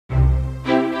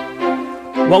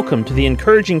Welcome to the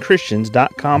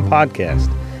encouragingchristians.com podcast.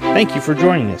 Thank you for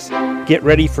joining us. Get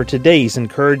ready for today's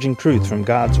encouraging truth from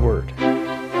God's Word.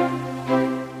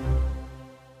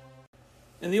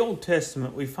 In the Old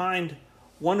Testament, we find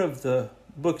one of the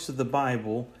books of the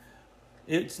Bible.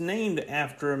 It's named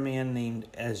after a man named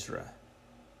Ezra.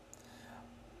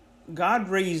 God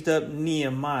raised up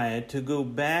Nehemiah to go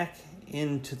back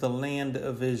into the land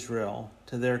of Israel,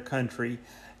 to their country,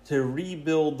 to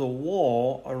rebuild the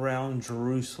wall around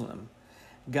Jerusalem.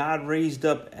 God raised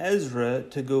up Ezra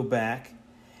to go back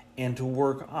and to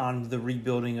work on the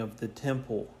rebuilding of the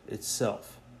temple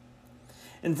itself.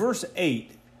 In verse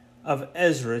 8 of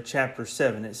Ezra chapter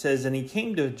 7, it says, "And he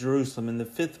came to Jerusalem in the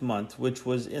 5th month, which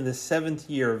was in the 7th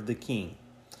year of the king.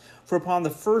 For upon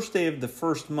the first day of the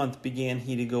 1st month began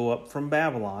he to go up from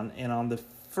Babylon, and on the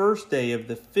first day of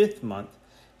the 5th month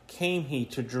came he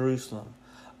to Jerusalem,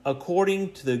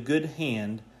 according to the good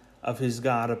hand of his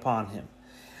God upon him."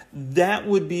 That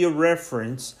would be a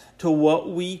reference to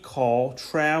what we call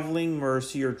traveling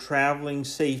mercy or traveling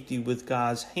safety with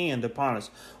God's hand upon us.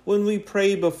 When we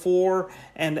pray before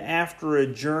and after a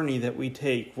journey that we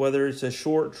take, whether it's a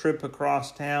short trip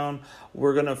across town,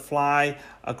 we're going to fly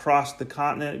across the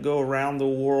continent, go around the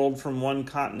world from one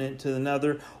continent to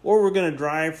another, or we're going to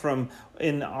drive from,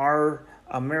 in our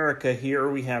America here,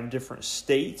 we have different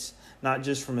states, not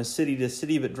just from a city to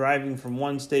city, but driving from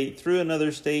one state through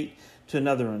another state to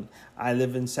another one. I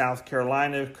live in South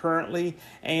Carolina currently,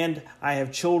 and I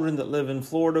have children that live in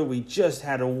Florida. We just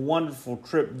had a wonderful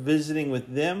trip visiting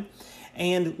with them,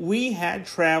 and we had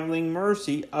traveling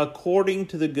mercy according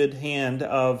to the good hand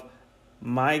of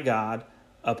my God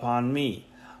upon me,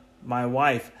 my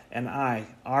wife and I,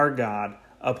 our God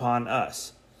upon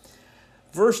us.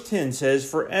 Verse 10 says,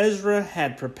 "For Ezra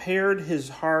had prepared his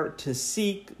heart to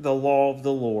seek the law of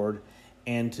the Lord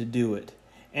and to do it,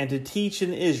 and to teach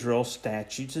in Israel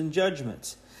statutes and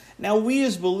judgments." Now we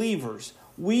as believers,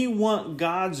 we want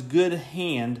God's good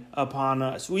hand upon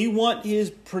us. We want His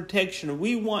protection.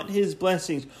 We want His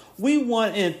blessings. We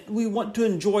want to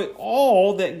enjoy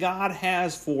all that God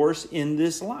has for us in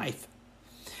this life.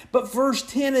 But verse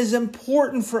 10 is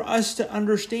important for us to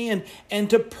understand and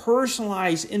to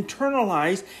personalize,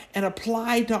 internalize, and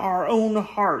apply to our own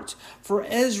hearts. For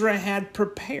Ezra had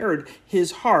prepared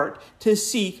his heart to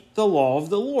seek the law of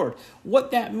the Lord.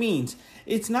 What that means,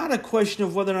 it's not a question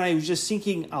of whether or not he was just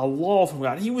seeking a law from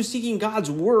God. He was seeking God's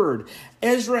word.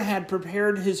 Ezra had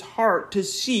prepared his heart to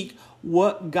seek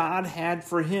what God had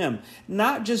for him,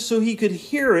 not just so he could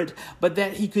hear it, but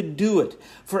that he could do it.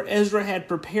 For Ezra had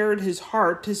prepared his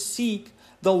heart to seek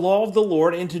the law of the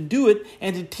Lord and to do it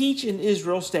and to teach in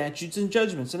Israel statutes and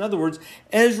judgments. In other words,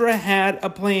 Ezra had a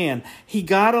plan. He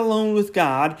got alone with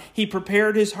God. He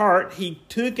prepared his heart. He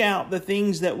took out the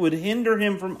things that would hinder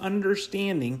him from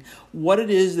understanding what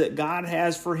it is that God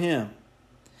has for him.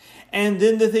 And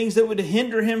then the things that would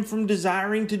hinder him from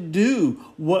desiring to do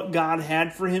what God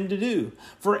had for him to do.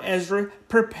 For Ezra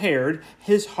prepared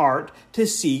his heart to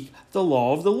seek the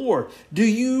law of the Lord. Do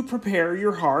you prepare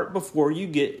your heart before you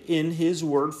get in His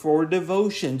Word for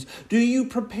devotions? Do you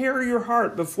prepare your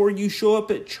heart before you show up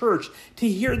at church to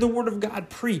hear the Word of God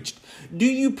preached? Do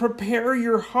you prepare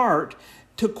your heart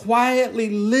to quietly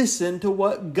listen to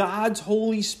what God's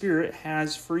Holy Spirit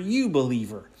has for you,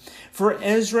 believer? For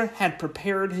Ezra had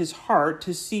prepared his heart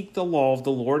to seek the law of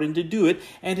the Lord and to do it,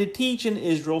 and to teach in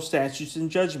Israel statutes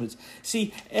and judgments.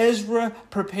 See, Ezra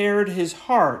prepared his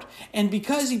heart, and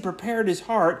because he prepared his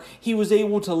heart, he was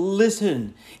able to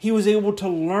listen. He was able to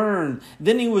learn.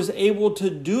 Then he was able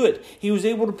to do it. He was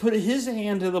able to put his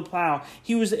hand to the plow.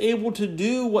 He was able to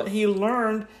do what he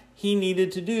learned he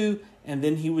needed to do, and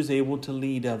then he was able to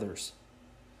lead others.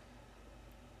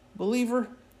 Believer,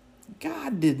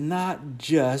 God did not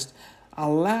just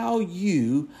allow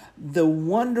you the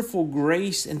wonderful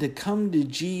grace and to come to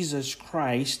Jesus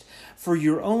Christ for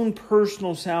your own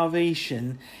personal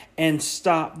salvation and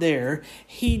stop there.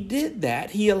 He did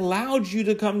that. He allowed you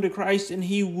to come to Christ, and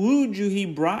He wooed you. He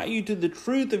brought you to the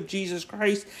truth of Jesus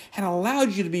Christ and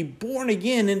allowed you to be born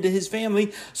again into His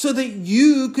family so that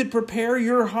you could prepare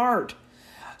your heart,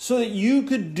 so that you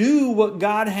could do what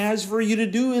God has for you to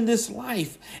do in this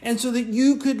life, and so that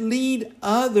you could lead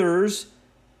others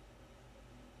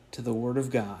to the Word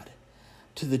of God,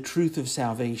 to the truth of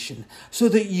salvation, so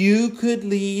that you could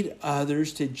lead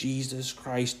others to Jesus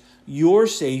Christ, your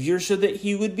Savior, so that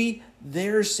He would be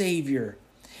their Savior.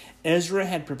 Ezra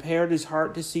had prepared his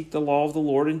heart to seek the law of the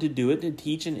Lord and to do it, to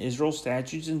teach in Israel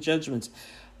statutes and judgments.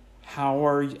 How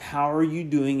are you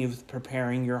doing with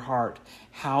preparing your heart?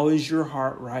 How is your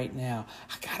heart right now?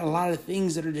 I got a lot of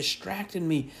things that are distracting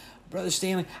me. Brother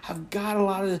Stanley, I've got a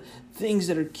lot of things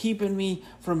that are keeping me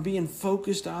from being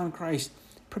focused on Christ.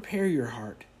 Prepare your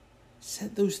heart.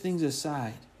 Set those things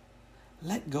aside.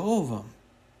 Let go of them.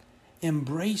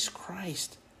 Embrace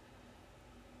Christ.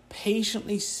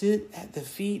 Patiently sit at the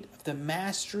feet of the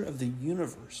Master of the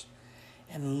universe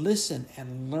and listen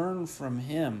and learn from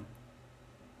Him.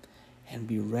 And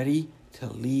be ready to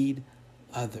lead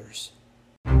others.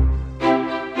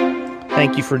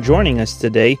 Thank you for joining us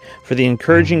today for the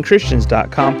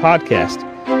EncouragingChristians.com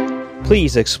podcast.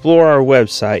 Please explore our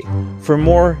website for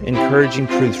more encouraging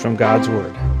truths from God's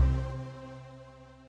Word.